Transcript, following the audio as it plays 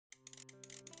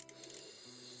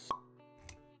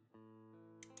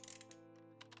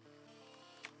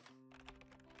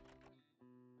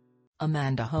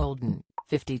Amanda Holden,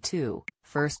 52,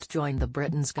 first joined the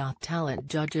Britain's Got Talent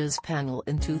judges panel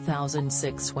in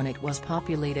 2006 when it was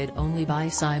populated only by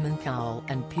Simon Cowell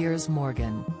and Piers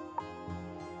Morgan.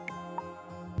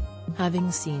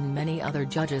 Having seen many other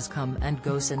judges come and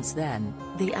go since then,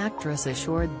 the actress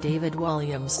assured David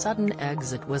Walliams' sudden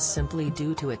exit was simply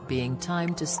due to it being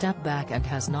time to step back and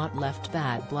has not left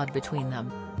bad blood between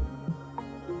them.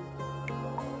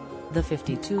 The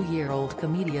 52-year-old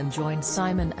comedian joined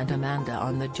Simon and Amanda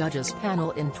on the judges'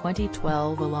 panel in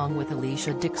 2012 along with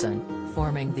Alicia Dixon,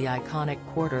 forming the iconic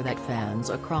quarter that fans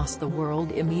across the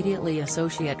world immediately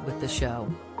associate with the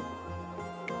show.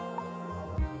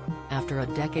 After a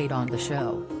decade on the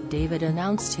show, David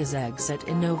announced his exit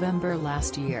in November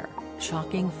last year,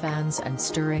 shocking fans and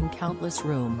stirring countless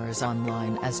rumors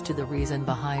online as to the reason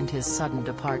behind his sudden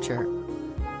departure.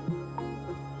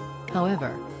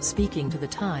 However, speaking to The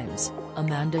Times,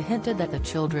 Amanda hinted that the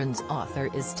children's author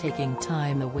is taking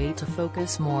time away to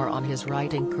focus more on his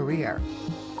writing career.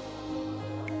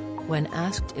 When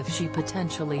asked if she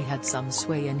potentially had some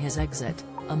sway in his exit,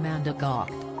 Amanda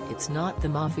gawked, "It's not the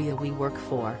mafia we work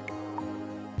for.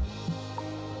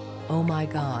 Oh my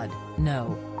God,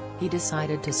 no. He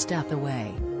decided to step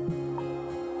away.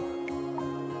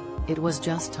 It was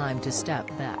just time to step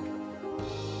back."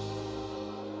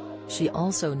 She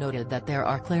also noted that there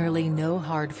are clearly no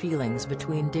hard feelings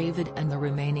between David and the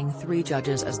remaining 3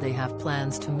 judges as they have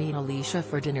plans to meet Alicia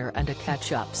for dinner and a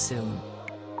catch-up soon.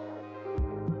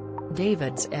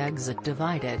 David's exit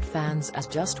divided fans as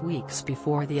just weeks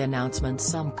before the announcement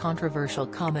some controversial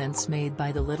comments made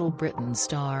by the Little Britain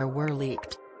star were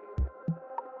leaked.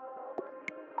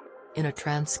 In a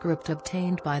transcript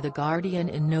obtained by The Guardian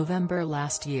in November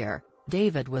last year,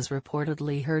 David was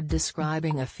reportedly heard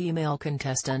describing a female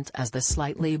contestant as the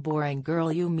slightly boring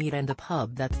girl you meet in the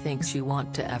pub that thinks you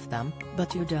want to F them,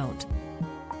 but you don't.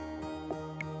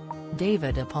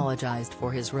 David apologized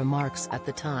for his remarks at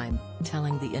the time,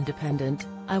 telling The Independent,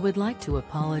 "I would like to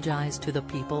apologize to the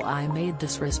people I made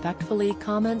disrespectfully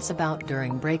comments about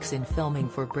during breaks in filming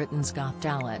for Britain's Got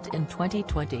Talent in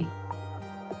 2020.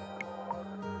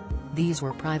 These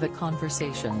were private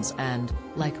conversations and,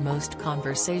 like most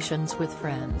conversations with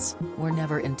friends, were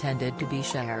never intended to be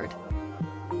shared.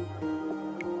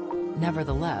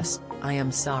 Nevertheless, I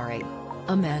am sorry."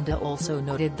 Amanda also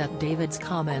noted that David's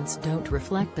comments don't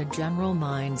reflect the general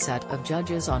mindset of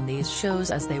judges on these shows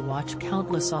as they watch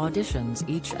countless auditions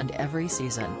each and every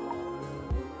season.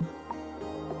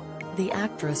 The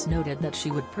actress noted that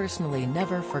she would personally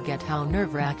never forget how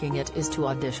nerve-wracking it is to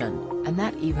audition, and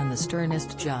that even the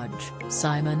sternest judge,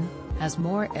 Simon, has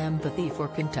more empathy for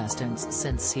contestants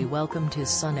since he welcomed his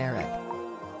son Eric.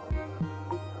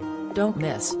 "Don't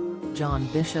miss John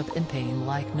Bishop in pain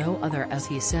like no other as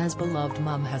he says beloved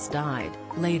mum has died."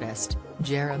 Latest,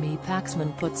 Jeremy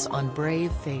Paxman puts on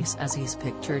brave face as he's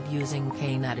pictured using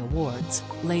cane at awards.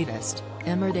 Latest,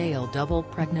 Emmerdale double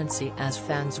pregnancy as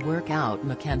fans work out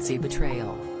Mackenzie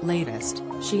betrayal. Latest,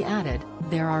 she added,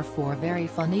 "There are 4 very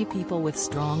funny people with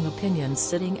strong opinions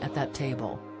sitting at that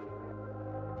table.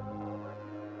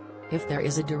 If there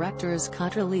is a director's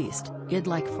cut released, I'd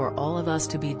like for all of us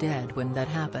to be dead when that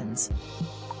happens."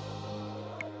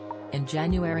 In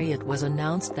January it was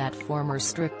announced that former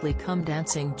Strictly Come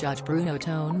Dancing judge Bruno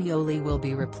Tonioli will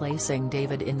be replacing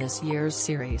David in this year's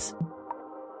series.